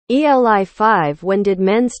ELI5. When did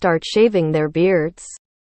men start shaving their beards?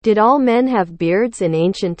 Did all men have beards in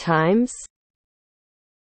ancient times?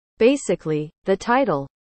 Basically, the title.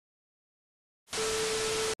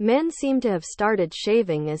 Men seem to have started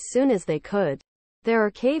shaving as soon as they could. There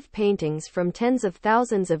are cave paintings from tens of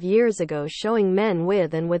thousands of years ago showing men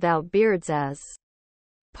with and without beards as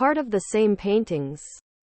part of the same paintings.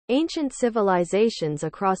 Ancient civilizations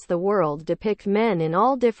across the world depict men in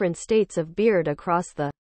all different states of beard across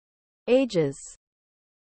the ages.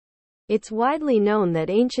 It's widely known that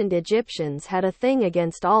ancient Egyptians had a thing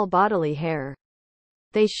against all bodily hair.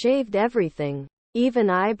 They shaved everything, even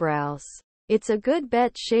eyebrows. It's a good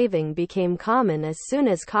bet shaving became common as soon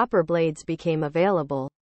as copper blades became available.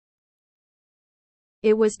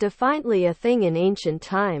 It was definitely a thing in ancient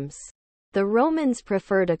times. The Romans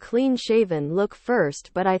preferred a clean-shaven look first,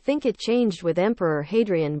 but I think it changed with Emperor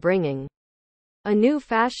Hadrian bringing a new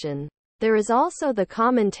fashion. There is also the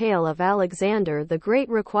common tale of Alexander the Great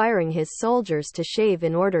requiring his soldiers to shave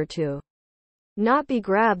in order to not be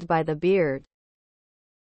grabbed by the beard.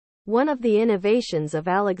 One of the innovations of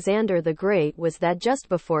Alexander the Great was that just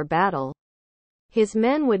before battle, his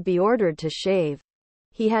men would be ordered to shave.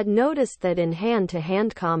 He had noticed that in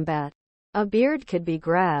hand-to-hand combat, a beard could be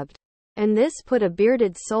grabbed, and this put a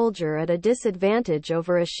bearded soldier at a disadvantage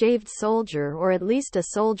over a shaved soldier, or at least a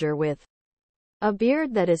soldier with a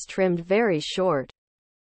beard that is trimmed very short.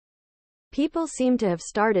 People seem to have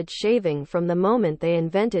started shaving from the moment they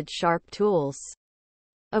invented sharp tools.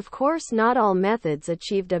 Of course, not all methods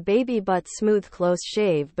achieved a baby butt smooth close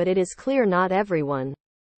shave, but it is clear not everyone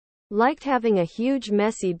liked having a huge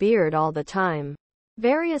messy beard all the time.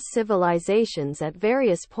 Various civilizations at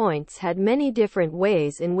various points had many different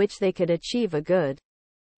ways in which they could achieve a good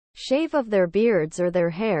shave of their beards or their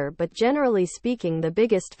hair, but generally speaking, the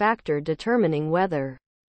biggest factor determining whether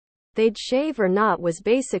they'd shave or not was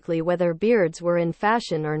basically whether beards were in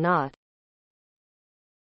fashion or not.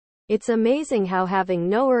 It's amazing how having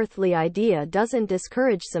no earthly idea doesn't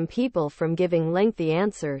discourage some people from giving lengthy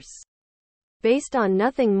answers based on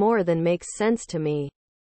nothing more than makes sense to me.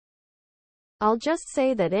 I'll just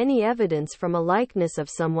say that any evidence from a likeness of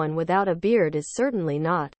someone without a beard is certainly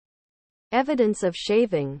not evidence of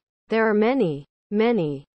shaving. There are many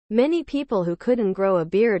people who couldn't grow a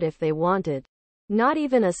beard if they wanted. Not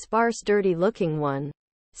even a sparse, dirty-looking one.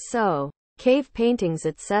 So, cave paintings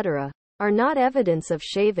etc. are not evidence of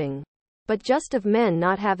shaving, but just of men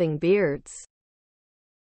not having beards.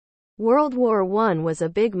 World War I was a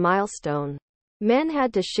big milestone. Men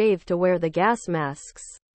had to shave to wear the gas masks.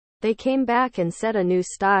 They came back and set a new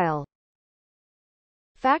style.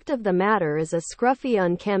 Fact of the matter is, a scruffy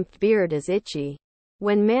unkempt beard is itchy.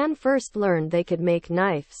 When man first learned they could make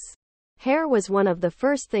knives, hair was one of the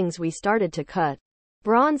first things we started to cut.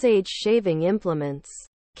 Bronze Age shaving implements.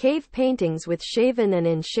 Cave paintings with shaven and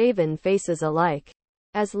unshaven faces alike.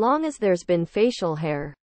 As long as there's been facial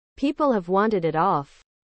hair, people have wanted it off.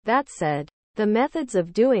 That said, the methods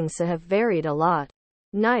of doing so have varied a lot.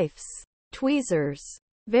 Knives, tweezers,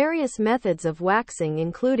 various methods of waxing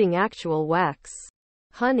including actual wax,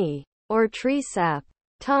 honey, or tree sap,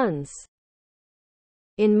 tons.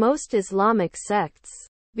 In most Islamic sects,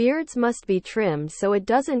 beards must be trimmed so it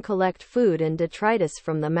doesn't collect food and detritus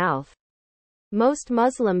from the mouth. Most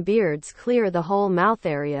Muslim beards clear the whole mouth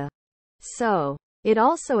area. So, it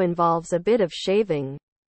also involves a bit of shaving.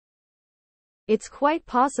 It's quite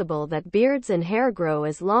possible that beards and hair grow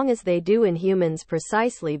as long as they do in humans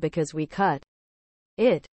precisely because we cut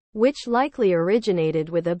it, which likely originated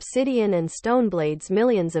with obsidian and stone blades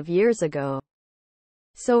millions of years ago.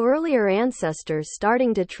 So earlier ancestors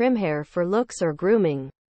starting to trim hair for looks or grooming.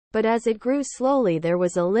 But as it grew slowly, there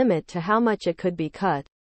was a limit to how much it could be cut.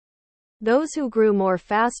 Those who grew more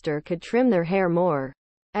faster could trim their hair more,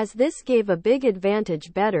 as this gave a big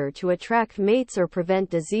advantage. Better to attract mates or prevent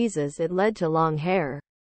diseases, it led to long hair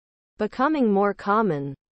becoming more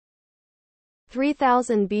common.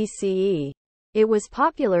 3000 BCE. It was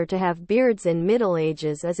popular to have beards in Middle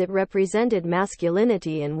Ages as it represented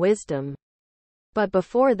masculinity and wisdom. But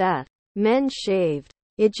before that, men shaved.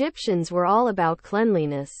 Egyptians were all about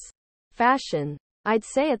cleanliness. Fashion, I'd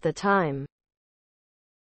say at the time.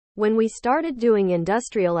 When we started doing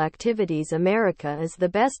industrial activities, America is the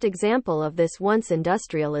best example of this. Once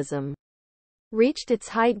industrialism reached its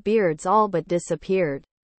height, beards all but disappeared.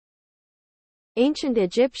 Ancient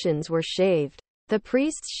Egyptians were shaved. The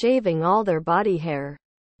priests shaving all their body hair.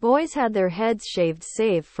 Boys had their heads shaved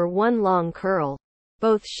save for one long curl.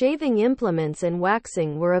 Both shaving implements and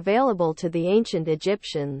waxing were available to the ancient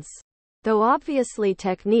Egyptians. Though obviously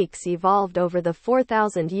techniques evolved over the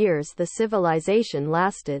 4,000 years the civilization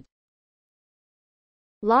lasted.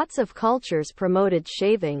 Lots of cultures promoted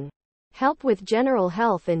shaving. Help with general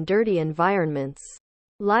health in dirty environments.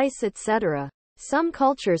 Lice, etc. Some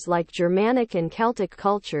cultures like Germanic and Celtic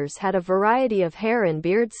cultures had a variety of hair and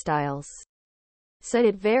beard styles. So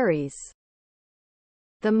it varies.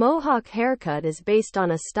 The Mohawk haircut is based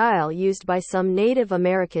on a style used by some Native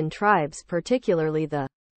American tribes, particularly the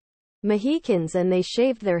Mohicans, and they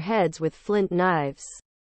shaved their heads with flint knives.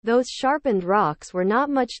 Those sharpened rocks were not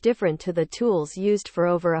much different to the tools used for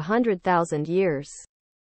over 100,000 years.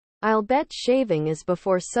 I'll bet shaving is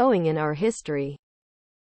before sewing in our history.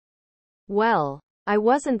 Well, I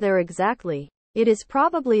wasn't there exactly. It is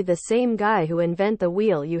probably the same guy who invented the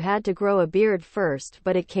wheel. You had to grow a beard first,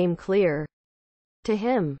 but it came clear to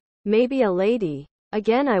him. Maybe a lady.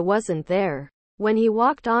 Again, I wasn't there when he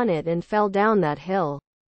walked on it and fell down that hill.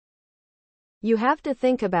 You have to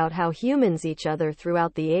think about how humans each other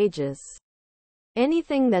throughout the ages.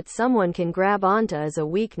 Anything that someone can grab onto is a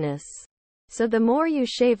weakness. So the more you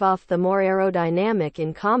shave off, the more aerodynamic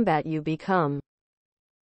in combat you become.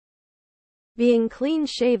 Being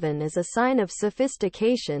clean-shaven is a sign of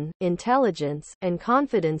sophistication, intelligence, and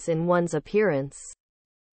confidence in one's appearance.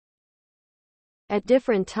 At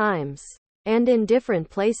different times, and in different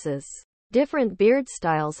places, different beard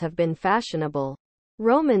styles have been fashionable.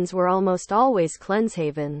 Romans were almost always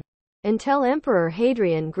cleanshaven, until Emperor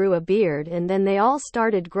Hadrian grew a beard, and then they all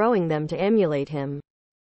started growing them to emulate him.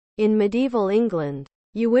 In medieval England,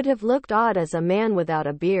 you would have looked odd as a man without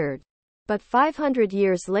a beard. But 500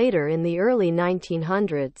 years later, in the early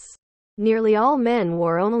 1900s, nearly all men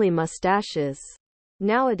wore only mustaches.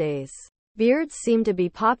 Nowadays, beards seem to be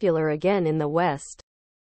popular again in the West.